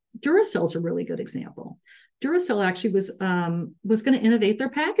enough. Duracell's a really good example. Duracell actually was going to innovate their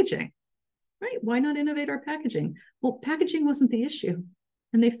packaging, right? Why not innovate our packaging? Well, packaging wasn't the issue.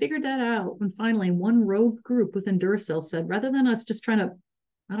 And they figured that out. And finally, one rogue group within Duracell said, rather than us just trying to,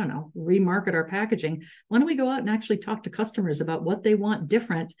 remarket our packaging, why don't we go out and actually talk to customers about what they want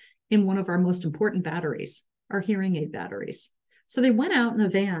different in one of our most important batteries, our hearing aid batteries. So they went out in a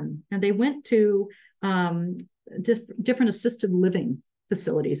van and they went to different assisted living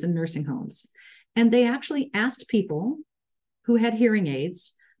facilities and nursing homes. And they actually asked people who had hearing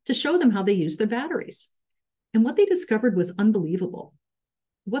aids to show them how they use their batteries. And what they discovered was unbelievable.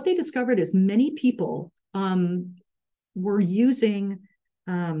 What they discovered is many people were using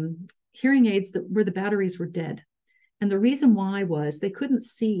hearing aids where the batteries were dead. And the reason why was they couldn't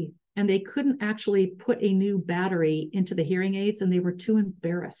see and they couldn't actually put a new battery into the hearing aids, and they were too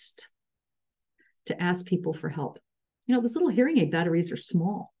embarrassed to ask people for help. You know, those little hearing aid batteries are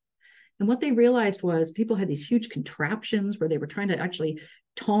small. And what they realized was people had these huge contraptions where they were trying to actually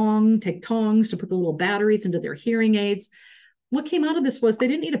take tongs to put the little batteries into their hearing aids. What came out of this was they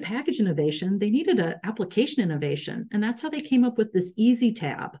didn't need a package innovation. They needed an application innovation. And that's how they came up with this Easy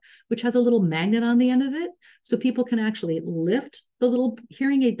Tab, which has a little magnet on the end of it. So people can actually lift the little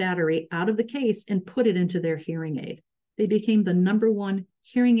hearing aid battery out of the case and put it into their hearing aid. They became the #1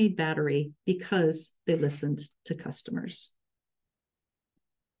 hearing aid battery because they listened to customers.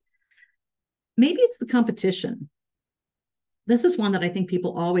 Maybe it's the competition. This is one that I think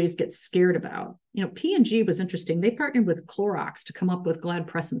people always get scared about. You know, P&G was interesting. They partnered with Clorox to come up with Glad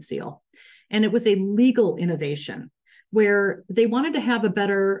Press and Seal. And it was a legal innovation where they wanted to have a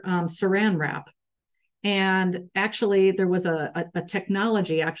better saran wrap. And actually, there was a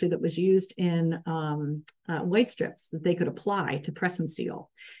technology actually that was used in white strips that they could apply to press and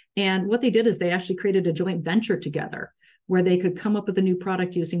seal. And what they did is they actually created a joint venture together where they could come up with a new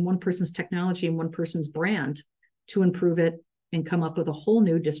product using one person's technology and one person's brand to improve it and come up with a whole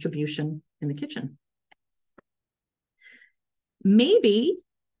new distribution in the kitchen. Maybe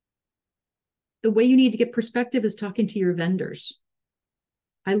the way you need to get perspective is talking to your vendors.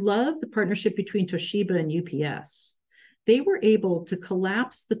 I love the partnership between Toshiba and UPS. They were able to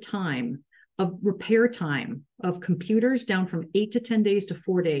collapse the time of repair time of computers down from 8 to 10 days to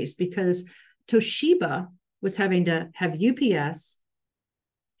 4 days because Toshiba was having to have UPS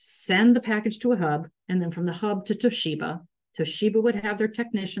send the package to a hub, and then from the hub to Toshiba. Toshiba would have their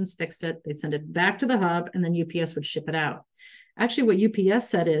technicians fix it. They'd send it back to the hub, and then UPS would ship it out. Actually, what UPS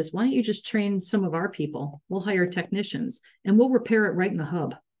said is, why don't you just train some of our people? We'll hire technicians, and we'll repair it right in the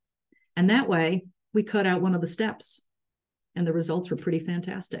hub. And that way, we cut out one of the steps. And the results were pretty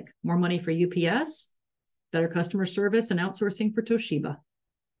fantastic. More money for UPS, better customer service, and outsourcing for Toshiba.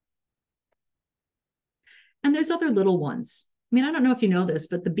 And there's other little ones. I mean, I don't know if you know this,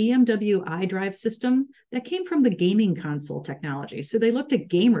 but the BMW iDrive system, that came from the gaming console technology. So they looked at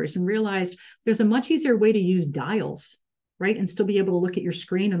gamers and realized there's a much easier way to use dials, right? And still be able to look at your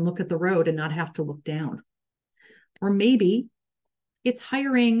screen and look at the road and not have to look down. Or maybe it's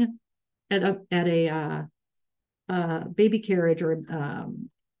hiring at a baby carriage or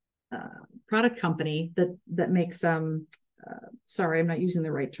product company that makes, sorry, I'm not using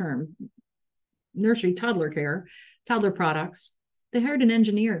the right term, nursery, toddler products. They hired an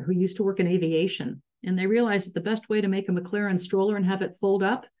engineer who used to work in aviation, and they realized that the best way to make a McLaren stroller and have it fold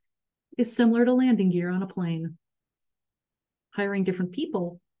up is similar to landing gear on a plane. Hiring different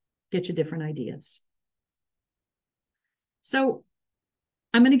people gets you different ideas. So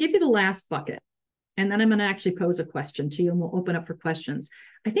I'm going to give you the last bucket, and then I'm going to actually pose a question to you, and we'll open up for questions.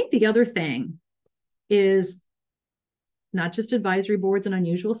 I think the other thing is not just advisory boards and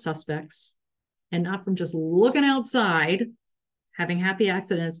unusual suspects, and not from just looking outside, having happy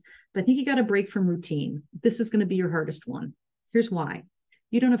accidents, but I think you got to break from routine. This is going to be your hardest one. Here's why.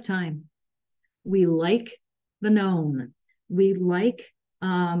 You don't have time. We like the known. We like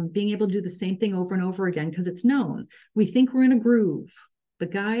being able to do the same thing over and over again because it's known. We think we're in a groove,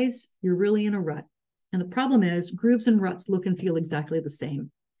 but guys, you're really in a rut. And the problem is grooves and ruts look and feel exactly the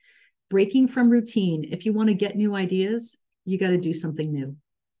same. Breaking from routine, if you want to get new ideas, you got to do something new.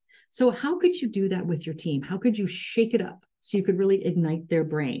 So how could you do that with your team? How could you shake it up so you could really ignite their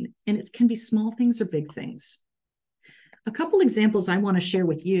brain? And it can be small things or big things. A couple examples I want to share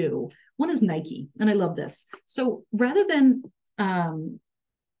with you. One is Nike, and I love this. So rather than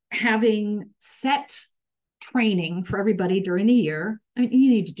having set training for everybody during the year, I mean, you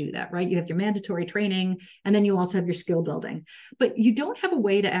need to do that, right? You have your mandatory training, and then you also have your skill building. But you don't have a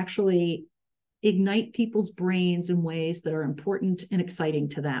way to actually ignite people's brains in ways that are important and exciting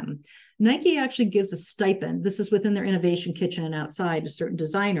to them. Nike actually gives a stipend. This is within their innovation kitchen and outside to certain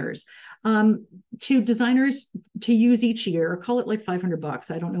designers, to use each year, call it like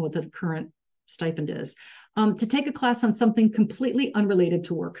 $500. I don't know what the current stipend is, to take a class on something completely unrelated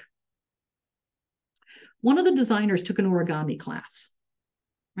to work. One of the designers took an origami class,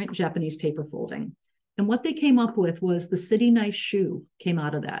 right? Japanese paper folding. And what they came up with was the City Knife shoe came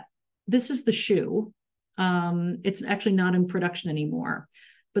out of that. This is the shoe. It's actually not in production anymore.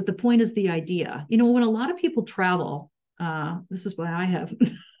 But the point is the idea. You know, when a lot of people travel, this is why I have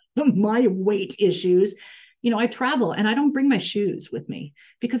my weight issues. You know, I travel and I don't bring my shoes with me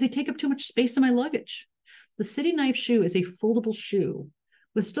because they take up too much space in my luggage. The City Knife shoe is a foldable shoe,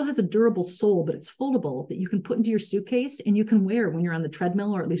 but still has a durable sole, but it's foldable that you can put into your suitcase and you can wear when you're on the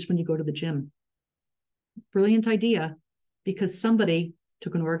treadmill or at least when you go to the gym. Brilliant idea, because somebody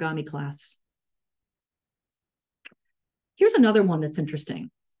took an origami class. Here's another one that's interesting.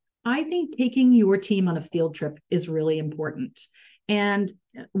 I think taking your team on a field trip is really important. And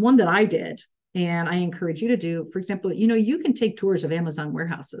one that I did, and I encourage you to do, for example, you can take tours of Amazon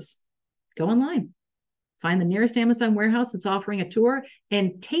warehouses. Go online, find the nearest Amazon warehouse that's offering a tour,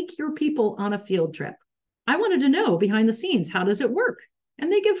 and take your people on a field trip. I wanted to know behind the scenes, how does it work?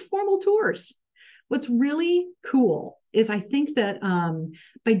 And they give formal tours. What's really cool is I think that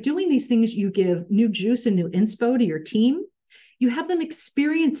by doing these things, you give new juice and new inspo to your team. You have them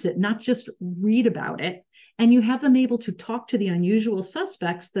experience it, not just read about it. And you have them able to talk to the unusual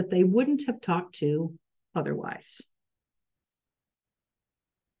suspects that they wouldn't have talked to otherwise.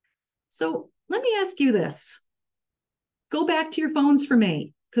 So let me ask you this. Go back to your phones for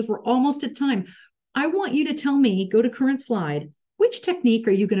me, because we're almost at time. I want you to tell me, go to current slide, which technique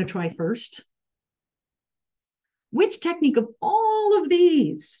are you going to try first? Which technique of all of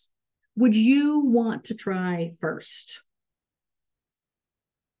these would you want to try first?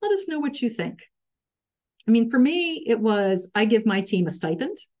 Let us know what you think. I mean, for me, it was I give my team a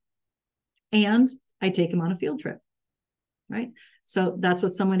stipend and I take them on a field trip, right? So that's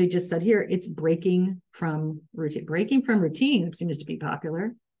what somebody just said here. It's breaking from routine. Breaking from routine seems to be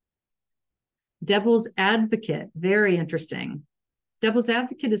popular. Devil's advocate, very interesting. Devil's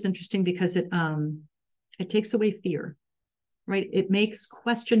advocate is interesting because it takes away fear, right? It makes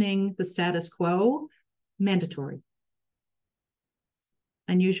questioning the status quo mandatory.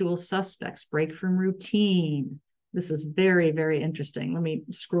 Unusual suspects, break from routine. This is very, very interesting. Let me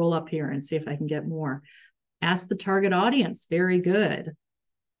scroll up here and see if I can get more. Ask the target audience, very good.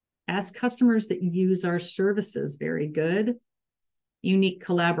 Ask customers that use our services, very good. Unique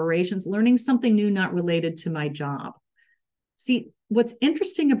collaborations, learning something new not related to my job. See, what's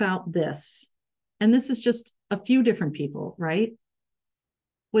interesting about this, and this is just a few different people, right?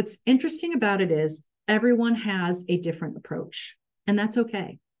 What's interesting about it is everyone has a different approach. And that's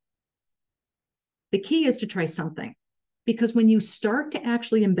okay. The key is to try something, because when you start to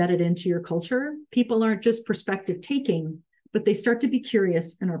actually embed it into your culture, people aren't just perspective taking, but they start to be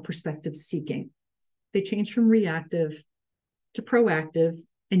curious and are perspective seeking. They change from reactive to proactive,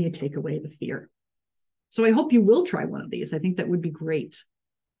 and you take away the fear. So I hope you will try one of these. I think that would be great.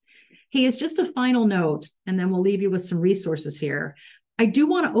 Hey, as just a final note, and then we'll leave you with some resources here. I do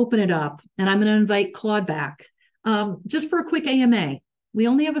want to open it up, and I'm going to invite Claude back. Just for a quick AMA. We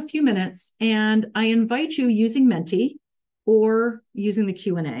only have a few minutes, and I invite you using Menti or using the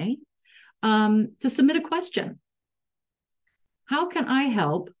Q&A to submit a question. How can I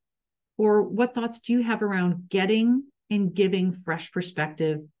help, or what thoughts do you have around getting and giving fresh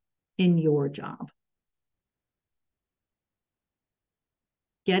perspective in your job?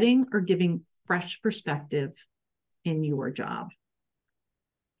 Getting or giving fresh perspective in your job.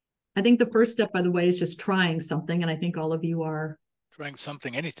 I think the first step, by the way, is just trying something. And I think all of you are trying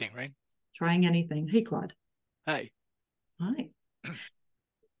something, anything, right? Trying anything. Hey, Claude. Hi. Hi.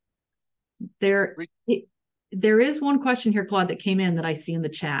 There is one question here, Claude, that came in that I see in the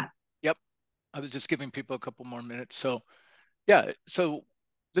chat. Yep. I was just giving people a couple more minutes. So yeah, so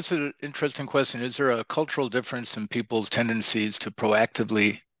this is an interesting question. Is there a cultural difference in people's tendencies to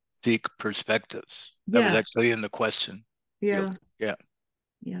proactively seek perspectives? That was actually in the question. Yeah. Yeah.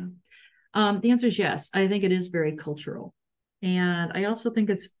 Yeah. The answer is yes. I think it is very cultural. And I also think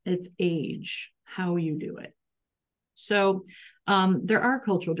it's age, how you do it. So there are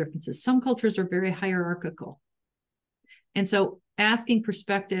cultural differences. Some cultures are very hierarchical. And so asking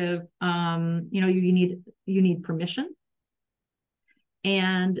perspective, you need permission.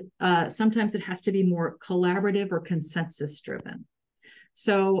 And sometimes it has to be more collaborative or consensus driven.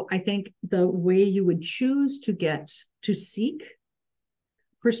 So I think the way you would choose to seek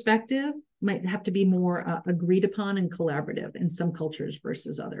perspective might have to be more agreed upon and collaborative in some cultures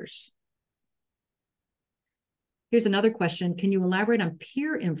versus others. Here's another question. Can you elaborate on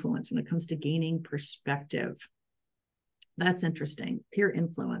peer influence when it comes to gaining perspective? That's interesting. Peer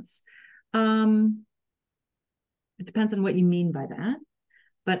influence. It depends on what you mean by that.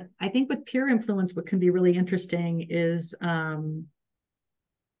 But I think with peer influence, what can be really interesting is, I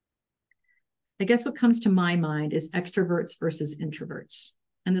guess what comes to my mind is extroverts versus introverts.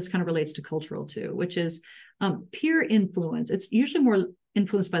 And this kind of relates to cultural too, which is peer influence. It's usually more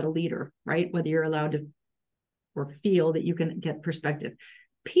influenced by the leader, right? Whether you're allowed to or feel that you can get perspective.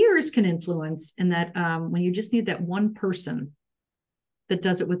 Peers can influence in that when you just need that one person that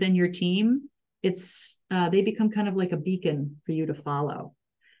does it within your team, they become kind of like a beacon for you to follow.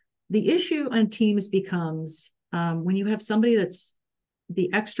 The issue on teams becomes when you have somebody that's the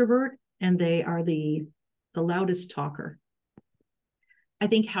extrovert and they are the loudest talker. I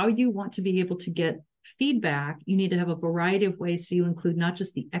think how you want to be able to get feedback, you need to have a variety of ways. So you include not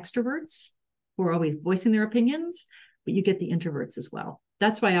just the extroverts who are always voicing their opinions, but you get the introverts as well.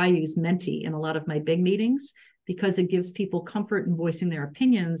 That's why I use Menti in a lot of my big meetings, because it gives people comfort in voicing their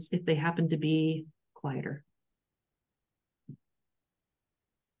opinions if they happen to be quieter.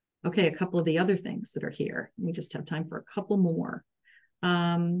 Okay, a couple of the other things that are here. We just have time for a couple more.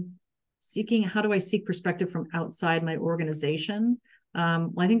 How do I seek perspective from outside my organization?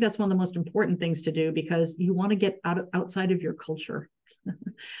 Well, I think that's one of the most important things to do, because you want to get outside of your culture.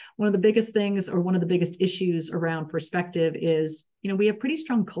 One of the biggest things, or one of the biggest issues around perspective is, we have pretty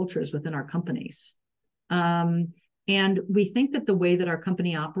strong cultures within our companies. And we think that the way that our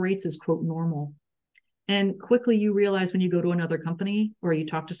company operates is, quote, normal. And quickly you realize when you go to another company or you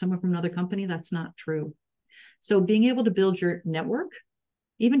talk to someone from another company, that's not true. So being able to build your network,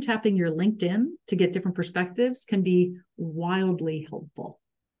 even tapping your LinkedIn to get different perspectives, can be wildly helpful.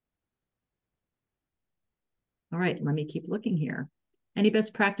 All right, let me keep looking here. Any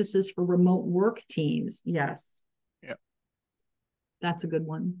best practices for remote work teams? Yes. Yeah. That's a good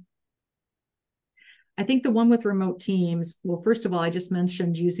one. I think the one with remote teams, well, first of all, I just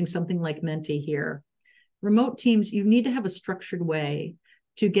mentioned using something like Menti here. Remote teams, you need to have a structured way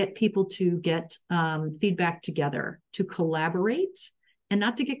to get people to get feedback together, to collaborate, and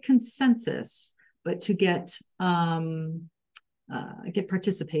not to get consensus, but to get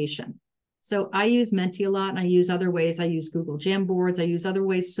participation. So I use Menti a lot, and I use other ways. I use Google Jamboards. I use other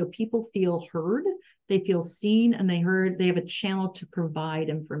ways so people feel heard, they feel seen, and they have a channel to provide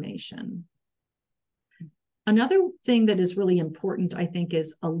information. Another thing that is really important, I think,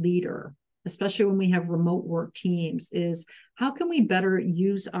 is a leader, especially when we have remote work teams, is how can we better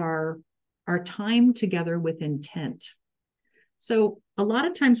use our time together with intent? So a lot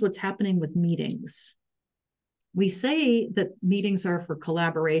of times what's happening with meetings, we say that meetings are for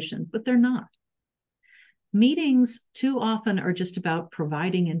collaboration, but they're not. Meetings too often are just about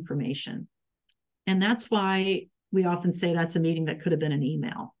providing information. And that's why we often say that's a meeting that could have been an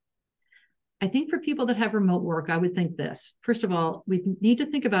email. I think for people that have remote work, I would think this. First of all, we need to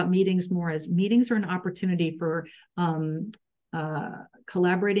think about meetings more as meetings are an opportunity for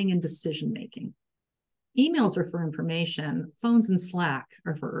collaborating and decision-making. Emails are for information. Phones and Slack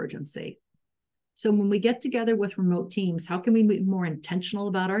are for urgency. So when we get together with remote teams, how can we be more intentional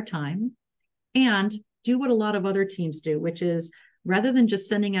about our time and do what a lot of other teams do, which is, rather than just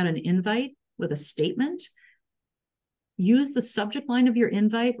sending out an invite with a statement, use the subject line of your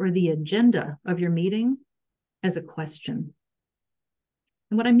invite or the agenda of your meeting as a question.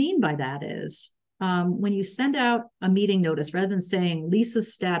 And what I mean by that is, when you send out a meeting notice, rather than saying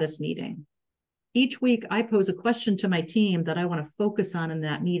Lisa's status meeting, each week I pose a question to my team that I want to focus on in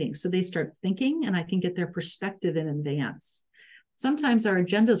that meeting. So they start thinking and I can get their perspective in advance. Sometimes our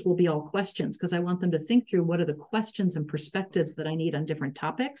agendas will be all questions because I want them to think through what are the questions and perspectives that I need on different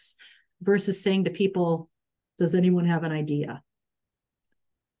topics, versus saying to people, does anyone have an idea?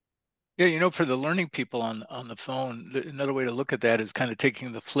 Yeah, for the learning people on the phone, another way to look at that is kind of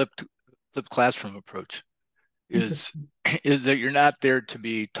taking the flipped classroom approach. Is that you're not there to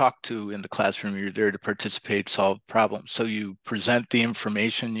be talked to in the classroom, you're there to participate, solve problems. So you present the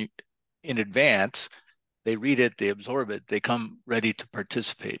information in advance, they read it, they absorb it, they come ready to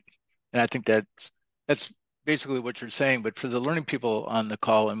participate. And I think that's basically what you're saying. But for the learning people on the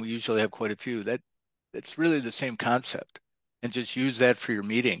call, and we usually have quite a few, it's really the same concept. And just use that for your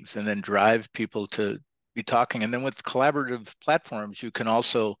meetings and then drive people to be talking. And then with collaborative platforms, you can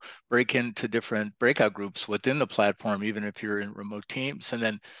also break into different breakout groups within the platform, even if you're in remote teams. And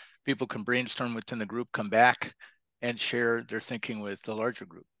then people can brainstorm within the group, come back and share their thinking with the larger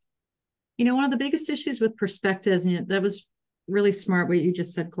group. One of the biggest issues with perspectives, and that was really smart what you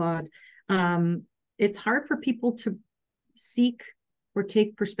just said, Claude. It's hard for people to seek or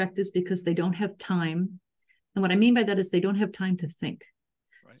take perspectives because they don't have time. And what I mean by that is they don't have time to think.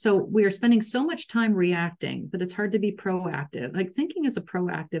 Right. So we are spending so much time reacting, but it's hard to be proactive. Like, thinking is a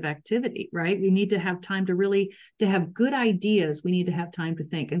proactive activity, right? We need to have time to have good ideas. We need to have time to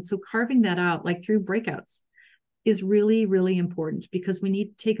think. And so carving that out, like through breakouts, is really, really important, because we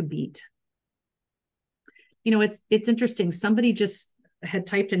need to take a beat. It's interesting. Somebody just had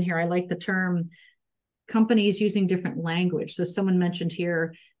typed in here, I like the term, companies using different language. So someone mentioned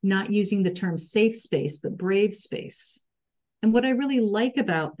here, not using the term safe space, but brave space. And what I really like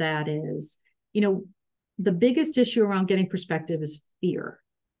about that is, the biggest issue around getting perspective is fear.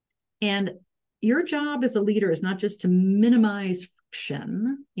 And your job as a leader is not just to minimize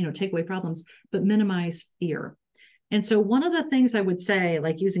friction, take away problems, but minimize fear. And so one of the things I would say,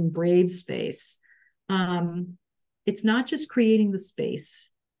 like using brave space, it's not just creating the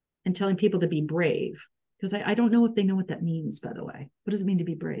space and telling people to be brave, because I don't know if they know what that means, by the way. What does it mean to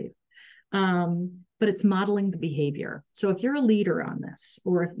be brave? But it's modeling the behavior. So if you're a leader on this,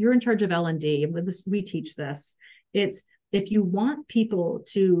 or if you're in charge of L&D, and we teach this, it's if you want people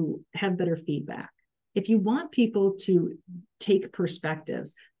to have better feedback, if you want people to take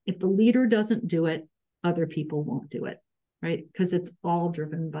perspectives, if the leader doesn't do it, other people won't do it, right? Because it's all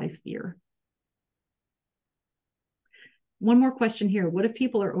driven by fear. One more question here. What if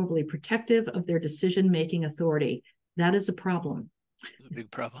people are overly protective of their decision-making authority? That is a problem. It's a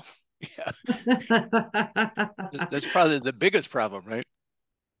big problem. Yeah. That's probably the biggest problem, right?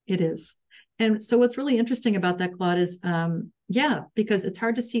 It is. And so what's really interesting about that, Claude, is yeah, because it's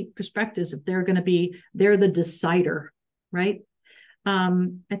hard to see perspectives if they're the decider, right?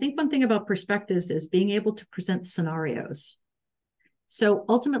 I think one thing about perspectives is being able to present scenarios. So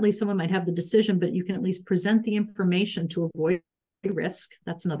ultimately, someone might have the decision, but you can at least present the information to avoid risk.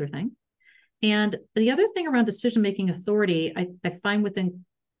 That's another thing. And the other thing around decision-making authority, I find within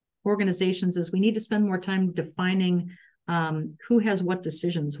organizations is we need to spend more time defining who has what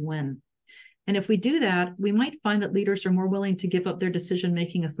decisions when. And if we do that, we might find that leaders are more willing to give up their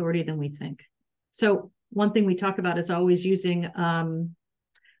decision-making authority than we think. So one thing we talk about is always using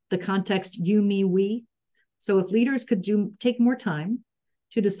the context you, me, we. So if leaders could take more time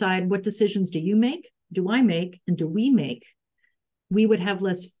to decide what decisions do you make, do I make, and do we make, we would have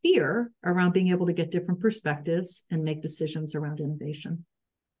less fear around being able to get different perspectives and make decisions around innovation.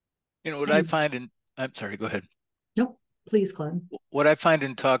 You know, what I find in, I'm sorry, go ahead. Nope, please, Claude. What I find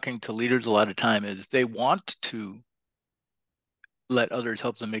in talking to leaders a lot of time is they want to let others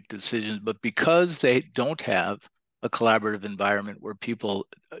help them make decisions, but because they don't have a collaborative environment where people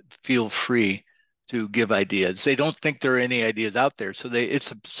feel free to give ideas, they don't think there are any ideas out there. So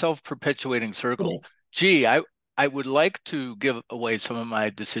it's a self-perpetuating circle. Gee, I would like to give away some of my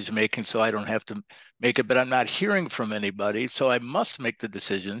decision making so I don't have to make it, but I'm not hearing from anybody, so I must make the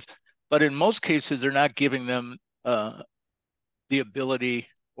decisions. But in most cases, they're not giving them the ability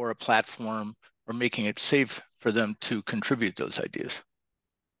or a platform or making it safe for them to contribute those ideas.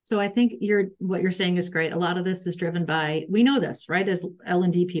 So I think what you're saying is great. A lot of this is driven by, we know this, right? As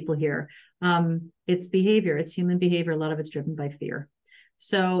L&D people here, it's behavior, it's human behavior. A lot of it's driven by fear.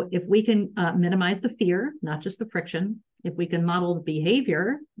 So if we can minimize the fear, not just the friction, if we can model the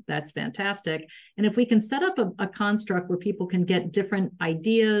behavior, that's fantastic. And if we can set up a construct where people can get different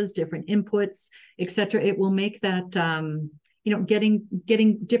ideas, different inputs, et cetera, it will make that,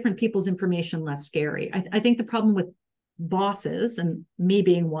 getting different people's information less scary. I think the problem with bosses, and me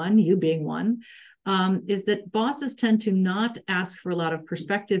being one, you being one, is that bosses tend to not ask for a lot of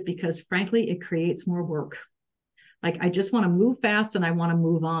perspective because frankly, it creates more work. Like, I just want to move fast and I want to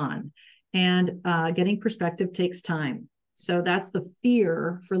move on. And getting perspective takes time. So that's the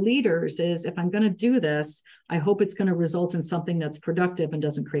fear for leaders is if I'm going to do this, I hope it's going to result in something that's productive and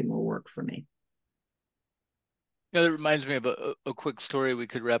doesn't create more work for me. Yeah, that reminds me of a quick story we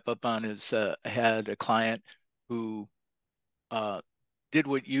could wrap up on is I had a client who did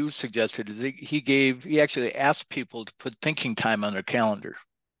what you suggested. Is he actually asked people to put thinking time on their calendar.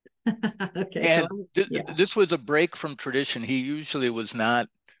 Okay, and so this was a break from tradition. He usually was not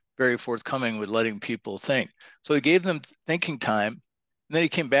very forthcoming with letting people think. So he gave them thinking time. And then he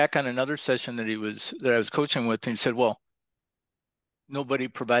came back on another session that I was coaching with, and he said, well, nobody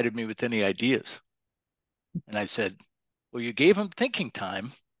provided me with any ideas. And I said, well, you gave them thinking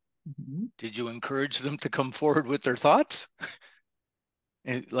time. Mm-hmm. Did you encourage them to come forward with their thoughts?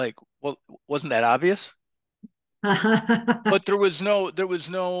 And like, well, wasn't that obvious? But there was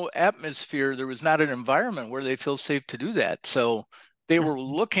no atmosphere. There was not an environment where they feel safe to do that. So they were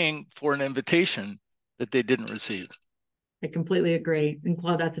looking for an invitation that they didn't receive. I completely agree. And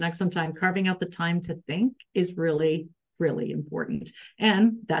Claude, that's an excellent time. Carving out the time to think is really, really important.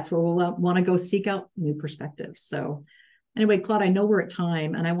 And that's where we'll want to go seek out new perspectives. So anyway, Claude, I know we're at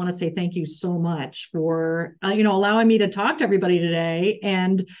time, and I want to say thank you so much for allowing me to talk to everybody today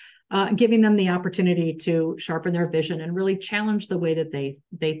and giving them the opportunity to sharpen their vision and really challenge the way that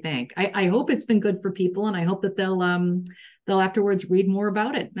they think. I hope it's been good for people, and I hope that they'll afterwards read more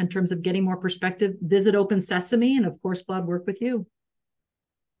about it in terms of getting more perspective. Visit OpenSesame, and of course, Claude, work with you.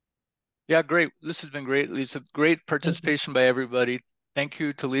 Yeah, great. This has been great, Lisa. Great participation by everybody. Thank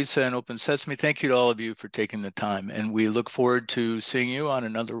you to Lisa and OpenSesame. Thank you to all of you for taking the time. And we look forward to seeing you on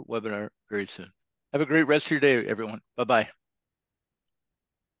another webinar very soon. Have a great rest of your day, everyone. Bye-bye.